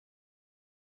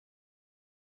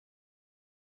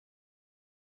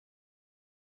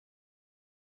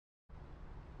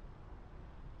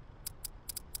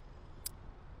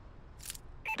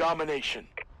Domination.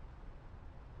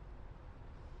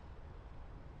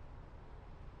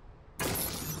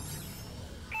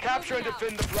 Capture and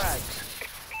defend the flags.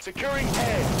 Securing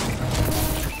A.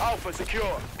 Alpha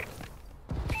secure.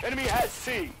 Enemy has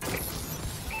C.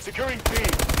 Securing B.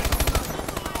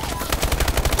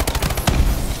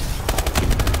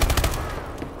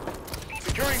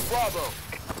 Securing Bravo.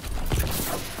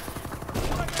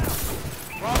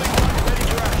 Bravo 1 ready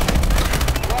for action.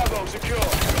 Bravo secure.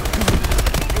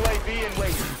 UAV in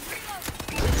waiting.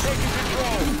 We've taken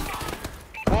control.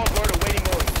 Warbird awaiting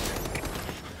orders.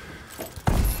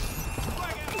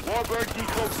 Warbird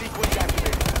decloak sequence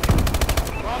activated.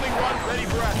 Bombing run ready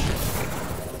for action.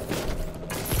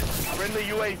 Friendly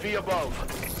UAV above.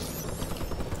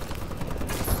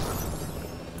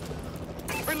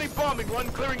 Friendly bombing run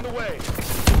clearing the way.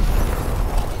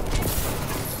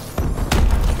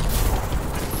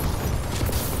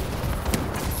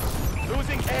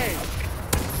 Losing A.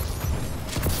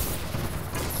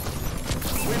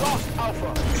 We lost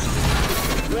Alpha.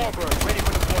 Warbird ready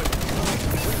for deployment.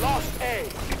 We lost A.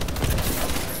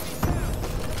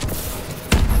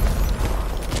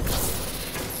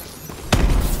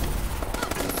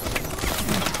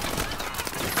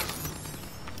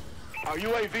 Our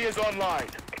UAV is online.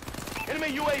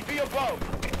 Enemy UAV above.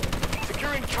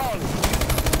 Securing Charlie.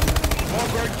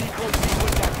 Warbird decloak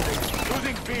sequence activated.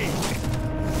 Losing B.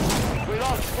 We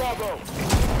lost Bravo.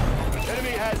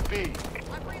 Enemy has B.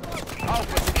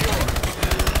 Alpha secure.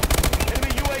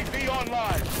 Enemy UAV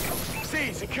online.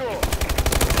 C secure.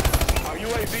 Our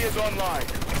UAV is online.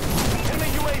 Enemy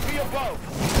UAV above.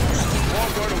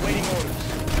 Warbird awaiting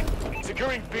orders.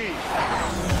 Securing B.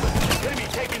 Enemy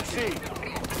taking C.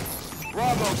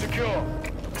 Bravo secure.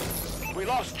 We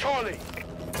lost Charlie.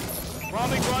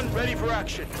 Bombing run ready for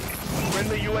action.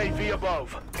 Friendly UAV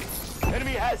above.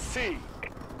 Enemy has C.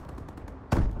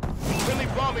 Friendly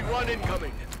bombing run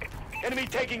incoming. Enemy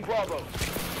taking Bravo.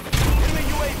 Enemy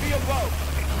UAV above.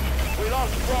 We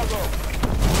lost Bravo.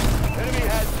 Enemy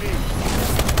has B.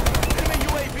 Enemy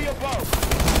UAV above.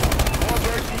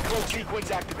 Warbird decloak sequence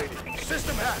activated.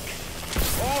 System hack.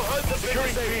 All HUDs have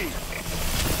securing B.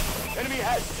 Enemy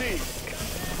has C.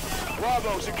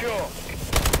 Bravo secure.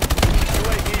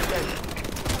 UAV ready.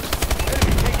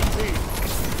 Enemy taking B.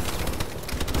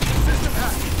 System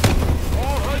hack.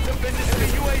 All HUDs have been destroyed.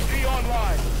 UAV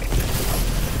online.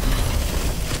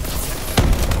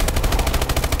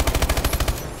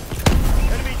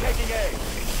 Enemy taking A.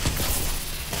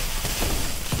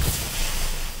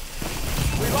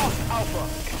 We lost Alpha.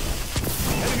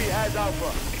 Enemy has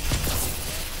Alpha.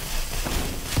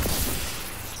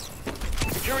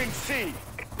 Securing C.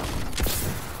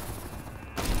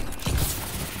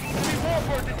 Enemy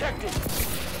Warbird detected.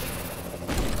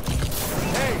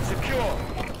 A secure.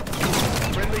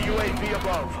 Friendly UAV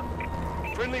above.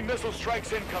 Friendly missile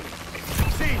strikes incoming.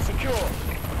 C secure.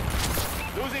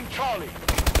 Losing Charlie.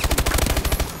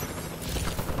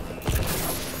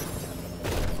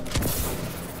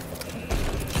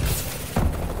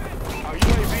 Our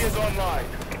UAV is online.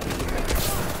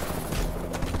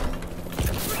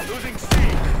 Losing C.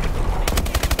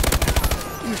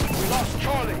 We lost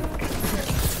Charlie.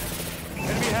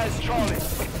 Enemy has Charlie.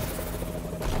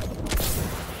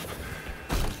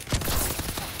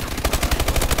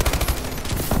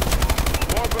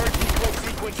 Warbird decloak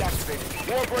sequence activated.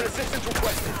 Warbird assistance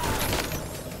requested.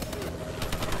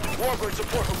 Warbird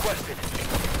support requested.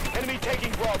 Enemy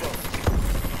taking Bravo.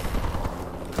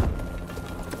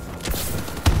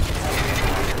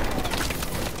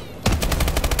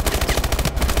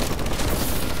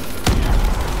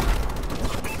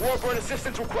 Warbird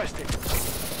assistance requested.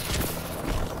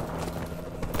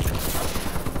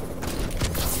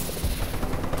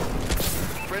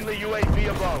 Friendly UAV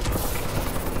above.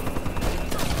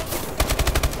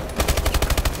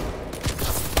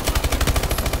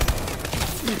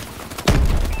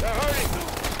 They're hurting.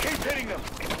 Keep hitting them.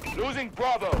 Losing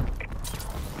Bravo.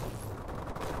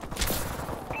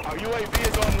 Our UAV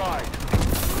is online.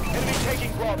 Enemy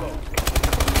taking Bravo.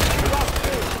 We lost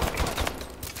two.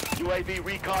 UAV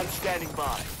recon standing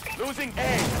by. Losing A.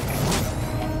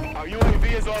 Our UAV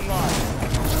is online.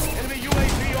 Enemy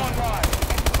UAV online.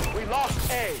 We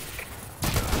lost A.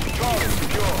 Charlie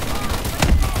secure.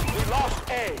 We lost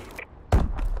A.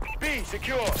 B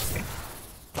secure.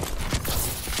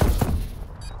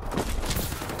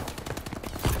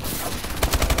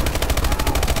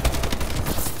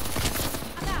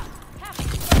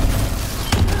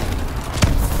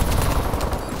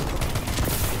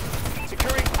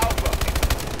 Securing Alpha.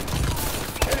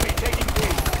 Enemy taking B.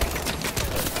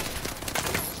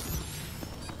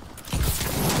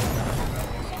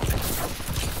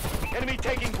 Enemy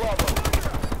taking Bravo.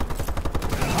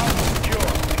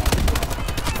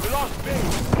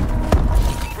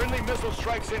 missile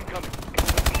strikes incoming.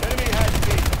 Enemy has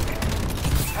B.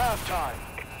 Halftime.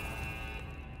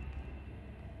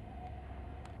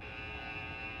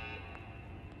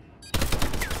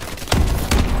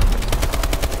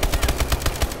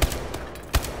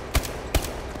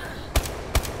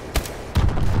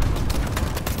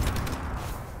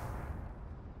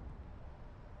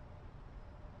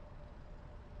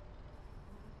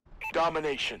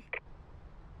 Domination.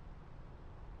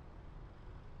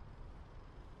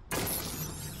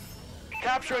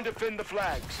 Capture and defend the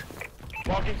flags.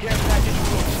 Marking care package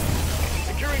close.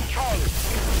 Securing Charlie.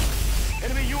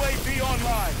 Enemy UAV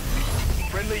online.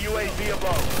 Friendly UAV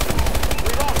above.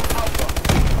 We lost Alpha.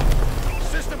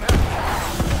 System hacked.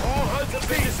 All HUDs have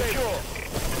been disabled.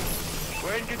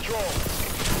 We're in control.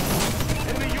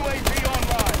 Enemy UAV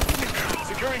online.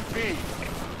 Securing B.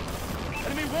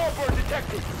 Enemy Warbird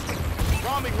detected.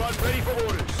 Bombing run ready for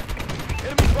orders.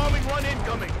 Enemy bombing run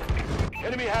incoming.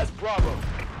 Enemy has Bravo.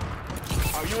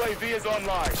 Our UAV is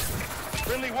online.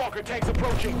 Friendly Walker tanks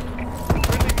approaching.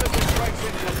 Friendly missile strikes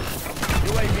incoming.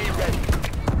 UAV ready.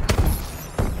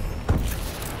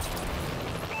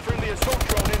 Friendly assault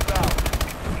drone inbound.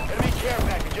 Enemy care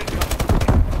package incoming.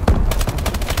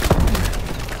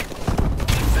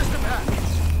 System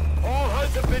hacked. All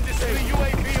HUDs have been disabled. Enemy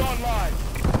UAV online.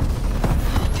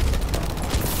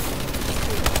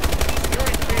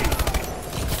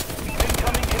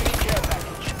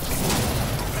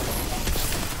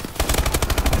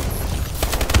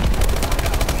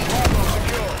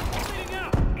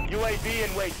 UAV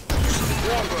in wait.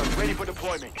 Warbird ready for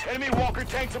deployment. Enemy Walker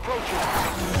tanks approaching.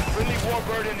 Friendly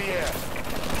Warbird in the air.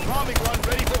 Bombing run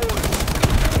ready for orders.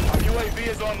 Our UAV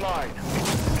is online.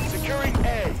 Securing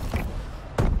A.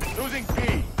 Losing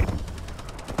B.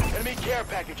 Enemy care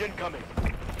package incoming.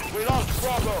 We lost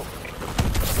Bravo.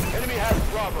 Enemy has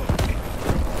Bravo.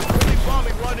 Friendly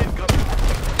bombing run incoming.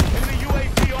 Enemy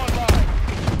UAV online.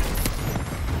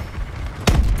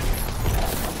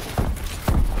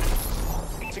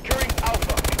 Securing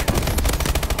Alpha.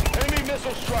 Enemy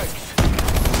missile strikes.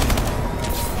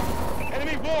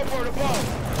 Enemy Warbird above.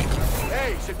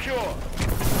 A secure.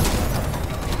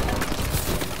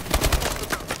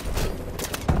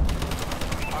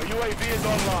 Our UAV is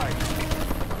online.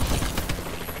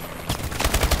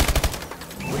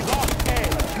 We lost A.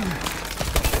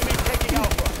 Enemy taking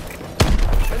Alpha.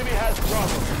 Enemy has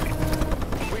Bravo.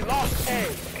 We lost A.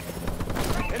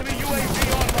 Enemy UAV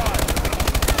online.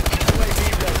 UAV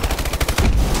ready.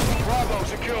 Bravo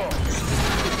secure.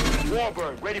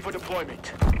 Warbird ready for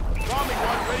deployment. Bombing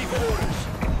run ready for orders.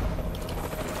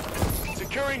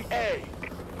 Securing A.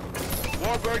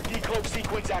 Warbird decloak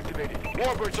sequence activated.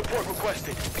 Warbird support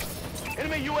requested.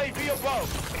 Enemy UAV above.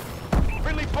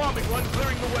 Friendly bombing run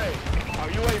clearing the way. Our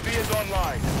UAV is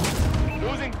online.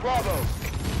 Losing Bravo.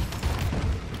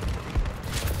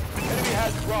 Enemy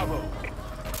has Bravo.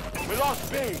 We lost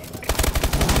B.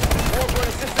 Warbird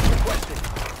assistance requested.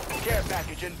 Care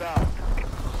package inbound.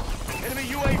 Enemy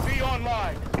UAV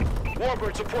online.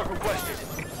 Warbird support requested.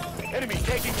 Enemy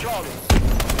taking Charlie.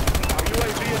 Our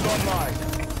UAV is online.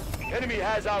 Enemy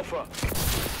has Alpha.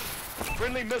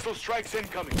 Friendly missile strikes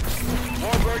incoming.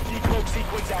 Warbird decloak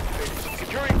sequence activated.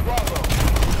 Securing Bravo.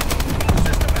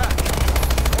 System hacked.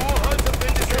 All HUDs have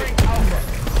been securing Alpha.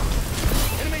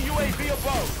 Enemy UAV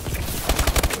above.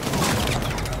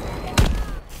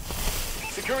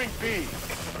 Securing B.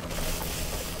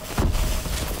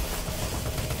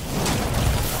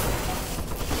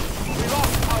 We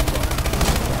lost Alpha.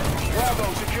 Bravo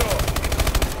secure.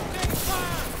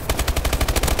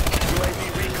 UAV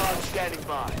recon standing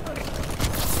by.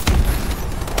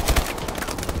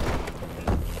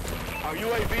 Our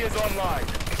UAV is online.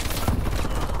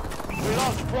 We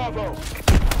lost Bravo.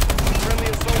 Friendly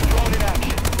assault drone in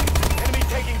action. Enemy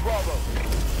taking Bravo.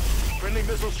 Friendly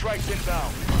missile strikes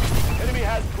inbound. Enemy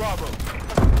has Bravo.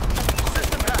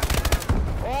 System hacked.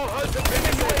 All HUDs have been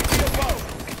UAV above.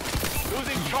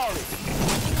 Losing Charlie.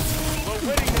 We're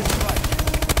winning this fight.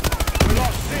 We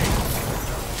lost C.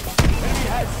 Enemy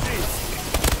has C.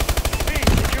 B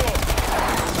secure.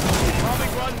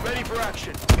 Bombing run ready for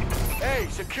action. A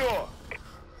secure.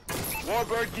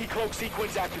 Warbird decloak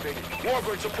sequence activated.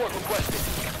 Warbird support requested.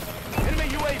 Enemy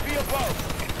UAV above.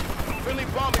 Friendly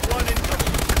bombing run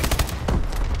incoming.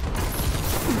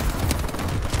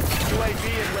 UAV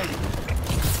in waiting.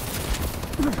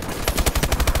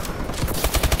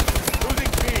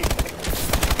 Losing B.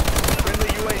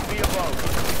 Friendly UAV above.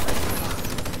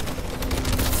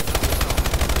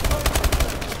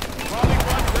 Bombing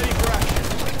run ready for action.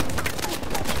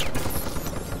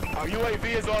 Our UAV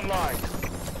is online.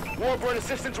 Warbird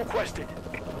assistance requested.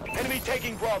 Enemy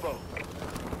taking Bravo.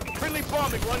 Friendly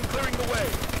bombing run clearing the way.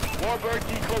 Warbird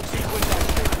decloak sequence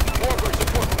active. Warbird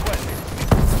support requested.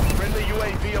 Friendly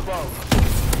UAV above.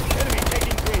 Enemy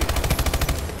taking green.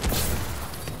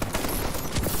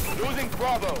 Losing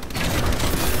Bravo.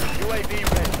 UAV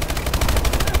ready.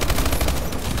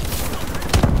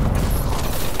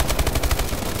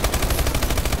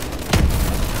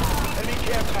 Enemy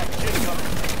care package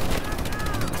incoming.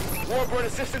 Warbird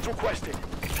assistance requested.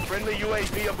 Friendly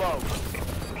UAV above.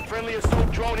 Friendly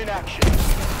assault drone in action.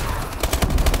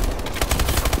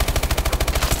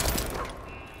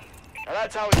 And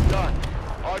that's how it's done.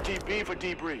 RTB for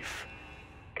debrief.